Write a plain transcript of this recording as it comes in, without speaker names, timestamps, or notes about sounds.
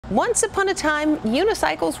Once upon a time,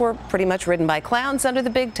 unicycles were pretty much ridden by clowns under the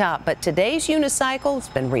big top, but today's unicycle has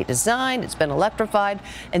been redesigned, it's been electrified,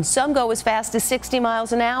 and some go as fast as 60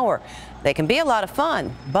 miles an hour. They can be a lot of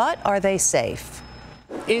fun, but are they safe?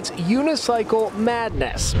 It's unicycle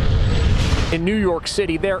madness. In New York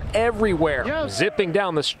City, they're everywhere, zipping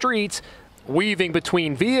down the streets, weaving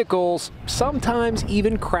between vehicles, sometimes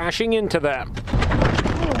even crashing into them.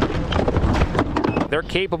 They're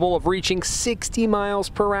capable of reaching 60 miles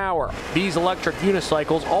per hour. These electric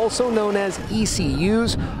unicycles, also known as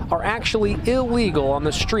ECUs, are actually illegal on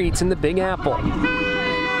the streets in the Big Apple.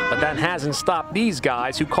 But that hasn't stopped these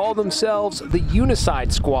guys who call themselves the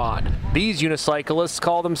Unicide Squad. These unicyclists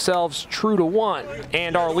call themselves True to One,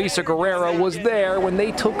 and our Lisa Guerrero was there when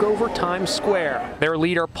they took over Times Square. Their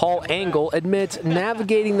leader, Paul Engle, admits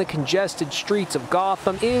navigating the congested streets of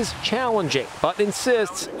Gotham is challenging, but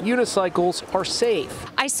insists unicycles are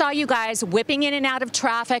safe. I saw you guys whipping in and out of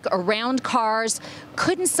traffic, around cars.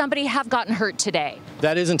 Couldn't somebody have gotten hurt today?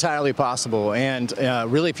 That is entirely possible, and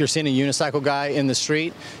really, if you're seeing a unicycle guy in the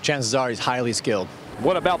street, chances are he's highly skilled.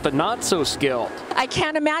 What about the not so skilled? I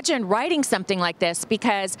can't imagine riding something like this,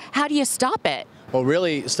 because how do you stop it? Well,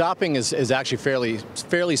 really, stopping is actually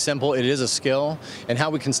fairly simple. It is a skill, and how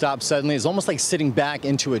we can stop suddenly is almost like sitting back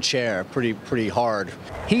into a chair pretty hard.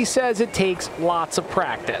 He says it takes lots of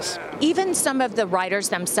practice. Even some of the riders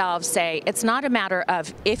themselves say it's not a matter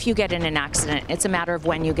of if you get in an accident, it's a matter of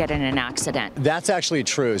when you get in an accident. That's actually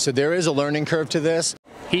true. So there is a learning curve to this.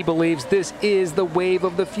 He believes this is the wave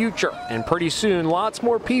of the future, and pretty soon lots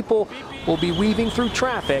more people will be weaving through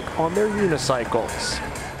traffic on their unicycles.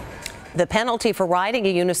 The penalty for riding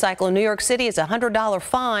a unicycle in New York City is a $100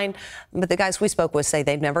 fine, but the guys we spoke with say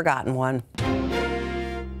they've never gotten one.